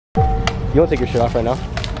You wanna take your shirt off right now?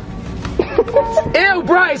 Ew,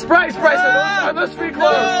 Bryce! Are those free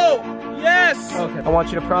clothes? No! Yes! Okay. I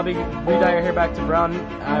want you to probably re-dye your hair back to brown.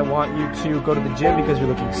 I want you to go to the gym because you're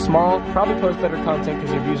looking small. Probably post better content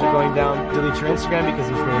because your views are going down. Delete your Instagram because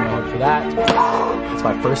there's really no hope for that. It's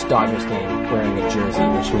my first Dodgers game wearing a jersey,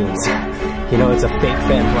 which means, you know, it's a fake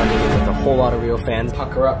fan blending in with a whole lot of real fans.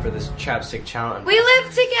 Pucker up for this chapstick challenge. We live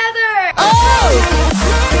together!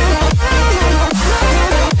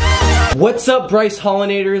 What's up, Bryce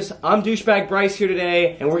Hollinators? I'm Douchebag Bryce here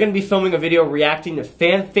today, and we're gonna be filming a video reacting to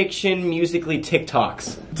fan fiction musically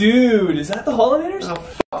TikToks. Dude, is that the Hollinators? Oh,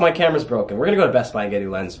 f my camera's broken. We're gonna go to Best Buy and get a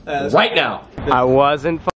new lens right now. I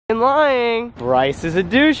wasn't f***ing lying. Bryce is a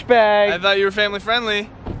douchebag. I thought you were family friendly.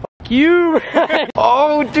 F you.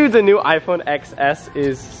 Oh, dude, the new iPhone XS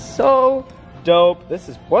is so dope. This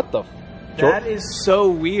is, what the f? That is so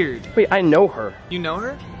weird. Wait, I know her. You know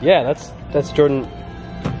her? Yeah, that's Jordan.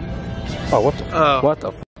 Oh, what the what the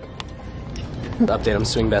f? Update, I'm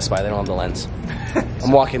suing Best Buy, they don't have the lens.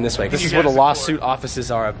 I'm walking this way. This is where the lawsuit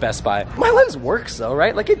offices are at Best Buy. My lens works though,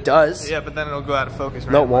 right? Like it does. Yeah, but then it'll go out of focus,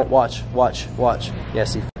 right? No, it won't. Watch. Yeah,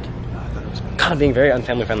 see. God, I'm being very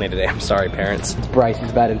unfamily friendly today. I'm sorry, parents. It's Bryce,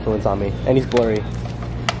 he's a bad influence on me. And he's blurry.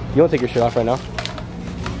 You wanna take your shirt off right now?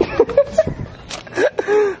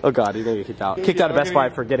 Oh God, you're gonna get kicked out. Kicked out of Best Buy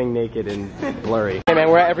for getting naked and blurry. Hey man,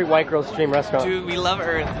 we're at every white girl's dream restaurant. Dude, we love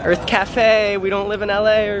Earth. Earth Cafe, we don't live in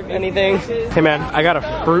LA or anything. Hey man, I got a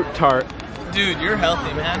fruit tart. Dude, you're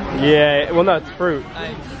healthy, man. Yeah, well no, it's fruit.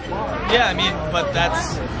 Yeah, I mean, but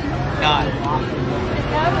that's not.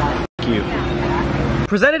 Cute.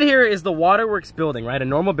 Presented here is the Waterworks building, right? A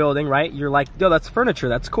normal building, right? You're like, yo, that's furniture,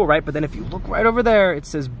 that's cool, right? But then if you look right over there, it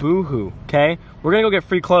says Boo-hoo, okay? We're gonna go get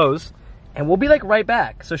free clothes. And we'll be like right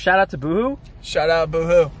back. So shout out to Boo-hoo. Shout out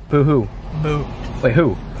Boo-hoo. Boo-hoo. Boo. Wait,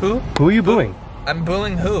 who? Who? Who are you booing? I'm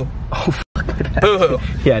booing who? Oh, fuck. Boo-hoo.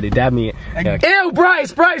 Yeah, dude, dab me. Yeah. Ew,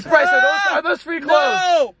 Bryce! Are those free clothes?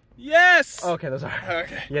 No! Yes! Okay, those are.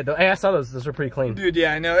 Okay. Yeah, hey, I saw those. Those were pretty clean. Dude,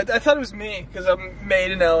 yeah, I know. I thought it was me, because I'm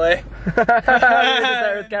made in LA.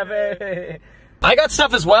 Earth Cafe. I got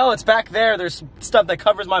stuff as well. It's back there. There's stuff that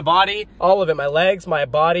covers my body. All of it. My legs, my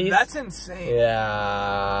body. That's insane.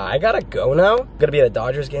 Yeah. I gotta go now. Gonna be at a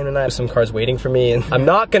Dodgers game tonight. There's some cars waiting for me. And I'm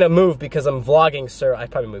not gonna move because I'm vlogging, sir. I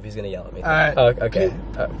probably move. He's gonna yell at me. Alright. Okay.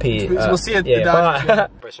 P. We'll see you at the Dodgers game.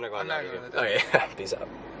 I'm not going. Okay. Peace out.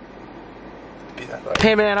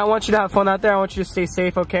 Hey man, I want you to have fun out there. I want you to stay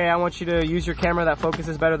safe, okay? I want you to use your camera that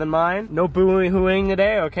focuses better than mine. No booing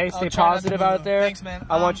today, okay? Stay positive out there. Thanks, man.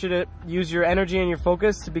 I want you to use your energy and your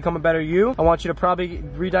focus to become a better you. I want you to probably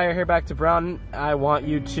re-dye your hair back to brown. I want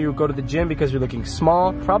you to go to the gym because you're looking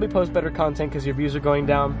small. Probably post better content because your views are going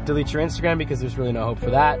down. Delete your Instagram because there's really no hope for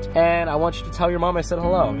that. And I want you to tell your mom I said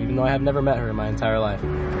hello, even though I have never met her in my entire life.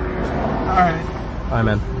 Alright. Alright,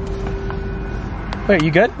 man. Wait,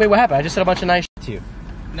 you good? Wait, what happened? I just said a bunch of nice shit to you.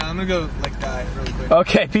 No, I'm gonna go, like, die really quick.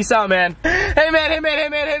 Okay, peace out, man. Hey,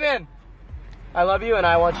 man. I love you, and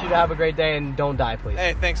I want you to have a great day, and don't die, please.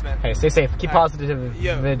 Hey, thanks, man. Hey, stay safe. Keep positive be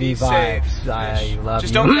vibes. safe. I love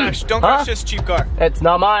just you. don't crash. Don't crash this cheap car. It's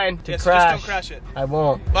not mine to crash. Just don't crash it. I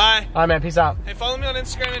won't. Bye. All right, man. Peace out. Hey, follow me on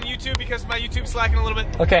Instagram and YouTube because my YouTube's slacking a little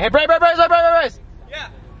bit. Okay. Hey, Bryce. Yeah.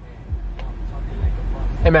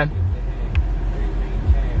 Hey, man.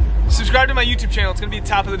 Subscribe to my YouTube channel. It's gonna be at the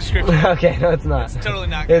top of the description. Okay, no, it's not. It's totally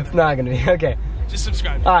not. It's not gonna be. Okay. Just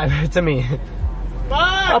subscribe. All right, to me.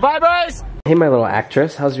 Bye. Oh, bye, Bryce. Hey, my little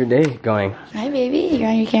actress. How's your day going? Hi, baby. You're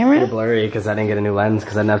on your camera? You're blurry because I didn't get a new lens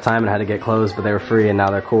because I didn't have time and I had to get clothes, but they were free and now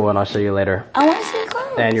they're cool and I'll show you later. I want to see your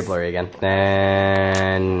clothes. And you're blurry again.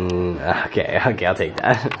 And okay, I'll take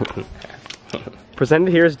that. Presented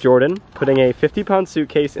here is Jordan putting a 50-pound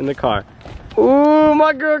suitcase in the car. Ooh,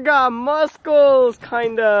 my girl got muscles,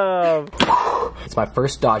 kind of. It's my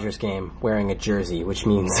first Dodgers game wearing a jersey, which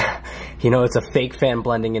means, you know, it's a fake fan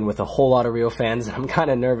blending in with a whole lot of real fans. I'm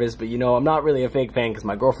kind of nervous, but you know, I'm not really a fake fan because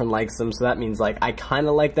my girlfriend likes them, so that means like I kind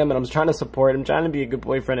of like them and I'm trying to support, I'm trying to be a good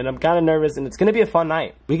boyfriend and I'm kind of nervous and it's gonna be a fun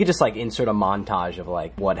night. We could just like insert a montage of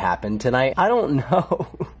like what happened tonight. I don't know.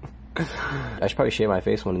 I should probably shave my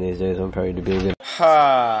face one of these days. I'm probably be good.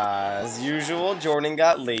 As usual, Jordan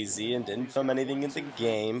got lazy and didn't film anything in the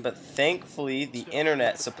game, but thankfully the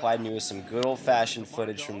internet supplied me with some good old-fashioned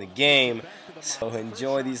footage from the game, so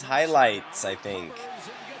enjoy these highlights, I think.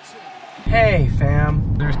 Hey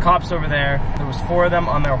fam, there's cops over there. There was 4 of them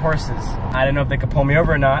on their horses. I didn't know if they could pull me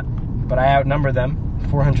over or not, but I outnumbered them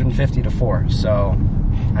 450 to 4, so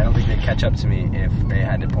I don't think they'd catch up to me if they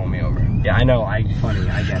had to pull me over. Yeah, I know, funny,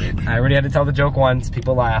 I get it. I already had to tell the joke once,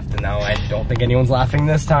 people laughed, and now I don't think anyone's laughing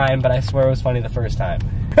this time, but I swear it was funny the first time.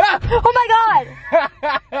 Oh my god!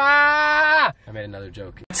 I made another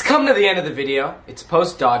joke. It's come to the end of the video. It's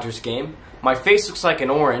post-Dodgers game. My face looks like an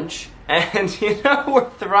orange. And you know, we're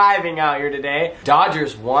thriving out here today.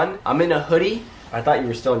 Dodgers won. I'm in a hoodie. I thought you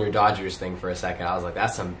were still in your Dodgers thing for a second. I was like,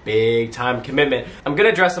 that's some big time commitment. I'm gonna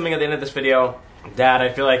address something at the end of this video that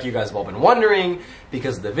I feel like you guys have all been wondering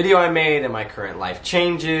because of the video I made and my current life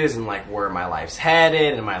changes and like where my life's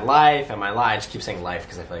headed and my life and my life. I just keep saying life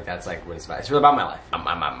because I feel like that's like what it's about. It's really about my life.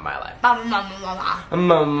 My life. My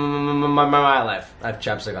life. I have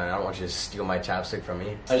chapstick on. I don't want you to steal my chapstick from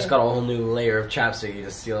me. I just got a whole new layer of chapstick. You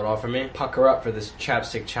just steal it all from me. Pucker up for this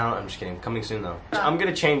chapstick challenge. I'm just kidding. Coming soon though. I'm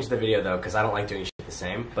gonna change the video though because I don't like doing shit the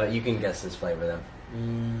same. But you can guess this flavor then.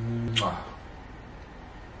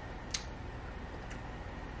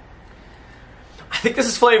 I think this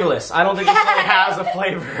is flavorless. I don't think this really has a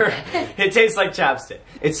flavor. It tastes like chapstick.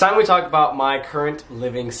 It's time we talk about my current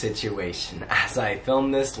living situation as I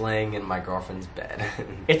film this laying in my girlfriend's bed.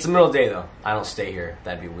 It's the middle of the day though. I don't stay here.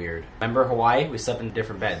 That'd be weird. Remember Hawaii? We slept in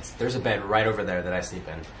different beds. There's a bed right over there that I sleep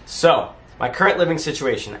in. So, my current living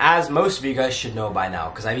situation, as most of you guys should know by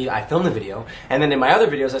now, because I filmed the video, and then in my other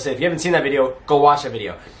videos I say, if you haven't seen that video, go watch that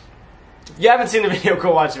video. If you haven't seen the video,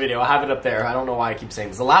 go watch the video. I have it up there. I don't know why I keep saying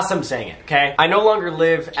this. The last time I'm saying it, okay? I no longer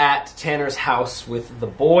live at Tanner's house with the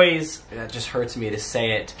boys. That just hurts me to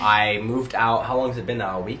say it. I moved out. How long has it been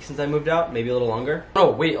now? A week since I moved out? Maybe a little longer?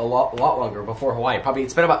 No, wait, a lot longer before Hawaii. Probably,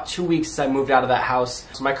 it's been about 2 weeks since I moved out of that house.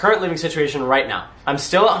 So my current living situation right now. I'm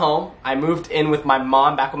still at home. I moved in with my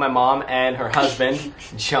mom, back with my mom and her husband,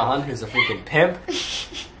 John, who's a freaking pimp.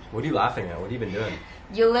 What are you laughing at? What have you been doing?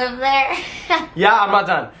 You live there? Yeah, I'm not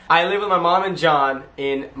done. I live with my mom and John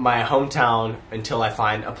in my hometown until I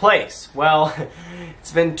find a place. Well,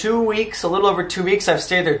 it's been 2 weeks, a little over 2 weeks. I've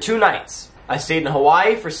stayed there 2 nights. I stayed in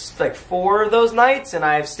Hawaii for like 4 of those nights, and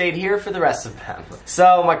I've stayed here for the rest of them.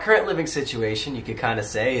 So my current living situation, you could kind of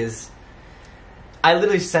say, is I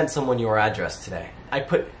literally sent someone your address today. I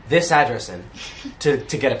put this address in to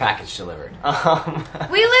get a package delivered.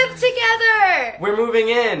 We live together! We're moving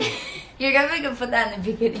in. You're gonna put that in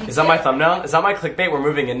the beginning. Is that my thumbnail? Is that my clickbait? We're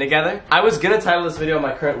moving in together? I was gonna title this video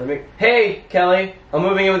my current living. Hey, Kelly, I'm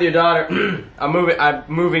moving in with your daughter. I'm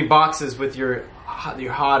moving boxes with your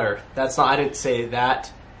hotter. That's not, I didn't say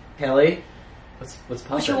that. Kelly? What's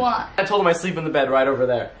What you want? I told him I sleep in the bed right over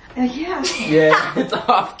there. Yeah. Yeah, it's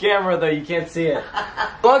off camera though, you can't see it.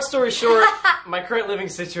 Long story short, my current living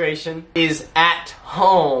situation is at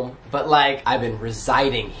home, but like, I've been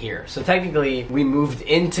residing here. So technically, we moved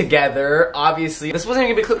in together, obviously. This wasn't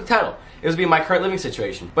even gonna be the title. It was gonna be my current living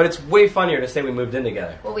situation. But it's way funnier to say we moved in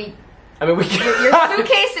together. Well, we your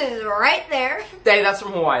suitcase is right there. Hey, that's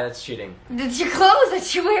from Hawaii, that's cheating. It's your clothes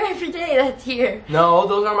that you wear every day that's here. No,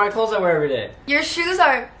 those are my clothes I wear every day. Your shoes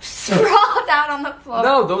are sprawled out on the floor.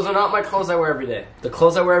 No, those are not my clothes I wear every day. The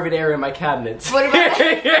clothes I wear every day are in my cabinets. What about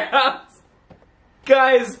Yeah.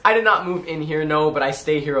 Guys, I did not move in here, no, but I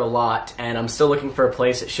stay here a lot, and I'm still looking for a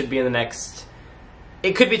place. It should be in the next...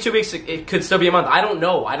 It could be 2 weeks, it could still be a month. I don't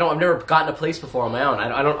know. I've never gotten a place before on my own.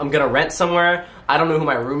 I'm gonna rent somewhere. I don't know who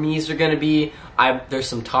my roomies are gonna be. There's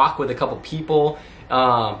some talk with a couple people.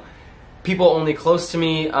 People only close to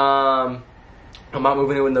me. I'm not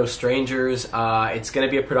moving in with no strangers. It's gonna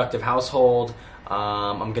be a productive household.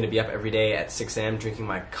 I'm gonna be up every day at 6 a.m. drinking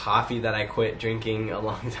my coffee that I quit drinking a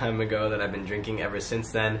long time ago that I've been drinking ever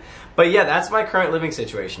since then. But yeah, that's my current living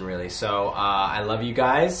situation really. So I love you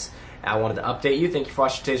guys. I wanted to update you. Thank you for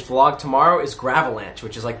watching today's vlog. Tomorrow is Gravalanche,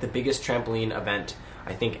 which is like the biggest trampoline event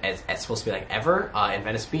I think it's supposed to be like ever in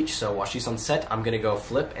Venice Beach. So watch these on set. I'm gonna go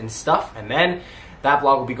flip and stuff, and then that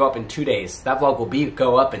vlog will go up in 2 days. That vlog will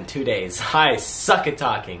go up in 2 days. I suck at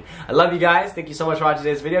talking. I love you guys. Thank you so much for watching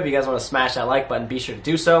today's video. If you guys want to smash that like button, be sure to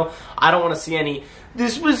do so. I don't want to see any,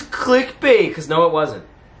 this was clickbait, because no it wasn't.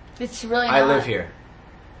 It's really not. I live here.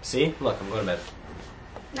 See? Look, I'm going to bed.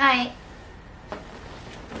 Night.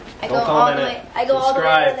 I Don't go all the way. I go all the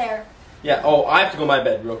way over there. Yeah, oh, I have to go to my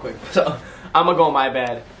bed real quick. So, I'm gonna go in my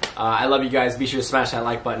bed. I love you guys. Be sure to smash that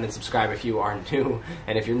like button and subscribe if you are new.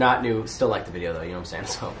 And if you're not new, still like the video though, you know what I'm saying?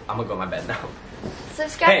 So, I'm gonna go to my bed now.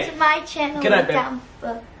 Subscribe to my channel. Good night,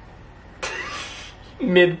 babe.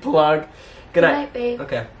 Mid-plug. Good night, babe.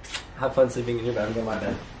 Okay. Have fun sleeping in your bed. I'm going to my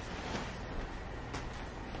bed.